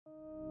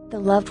The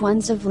loved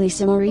ones of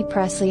Lisa Marie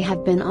Presley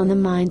have been on the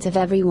minds of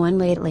everyone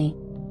lately.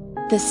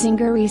 The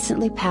singer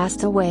recently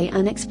passed away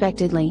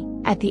unexpectedly,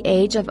 at the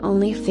age of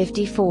only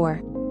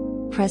 54.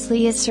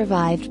 Presley is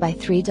survived by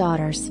 3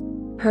 daughters.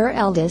 Her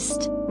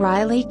eldest,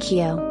 Riley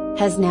Keough,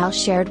 has now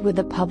shared with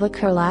the public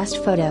her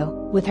last photo,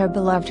 with her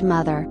beloved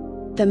mother.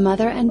 The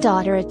mother and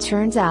daughter, it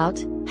turns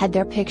out, had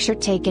their picture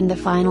taken the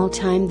final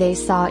time they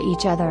saw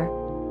each other.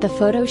 The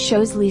photo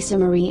shows Lisa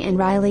Marie and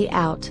Riley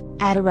out,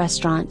 at a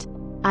restaurant.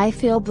 "I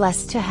feel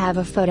blessed to have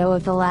a photo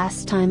of the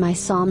last time I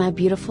saw my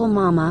beautiful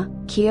mama,"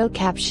 Keough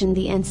captioned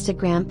the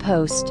Instagram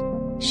post.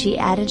 She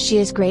added she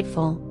is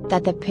grateful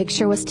that the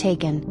picture was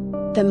taken.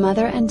 The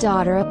mother and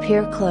daughter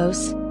appear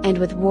close, and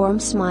with warm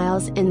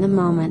smiles in the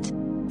moment.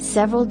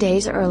 Several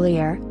days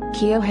earlier,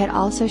 Keough had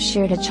also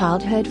shared a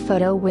childhood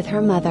photo with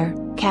her mother,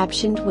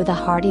 captioned with a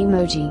heart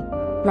emoji.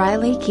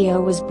 Riley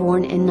Keough was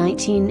born in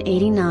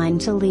 1989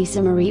 to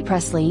Lisa Marie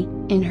Presley,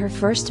 in her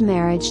first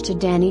marriage to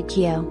Danny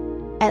Keough.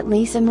 At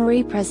Lisa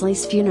Marie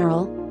Presley's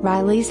funeral,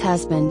 Riley's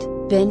husband,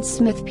 Ben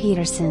Smith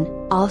Peterson,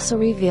 also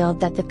revealed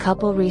that the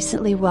couple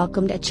recently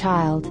welcomed a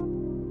child,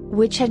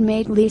 which had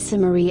made Lisa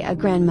Marie a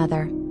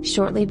grandmother,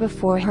 shortly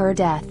before her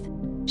death.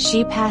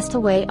 She passed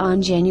away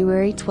on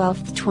January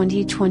 12,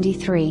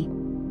 2023.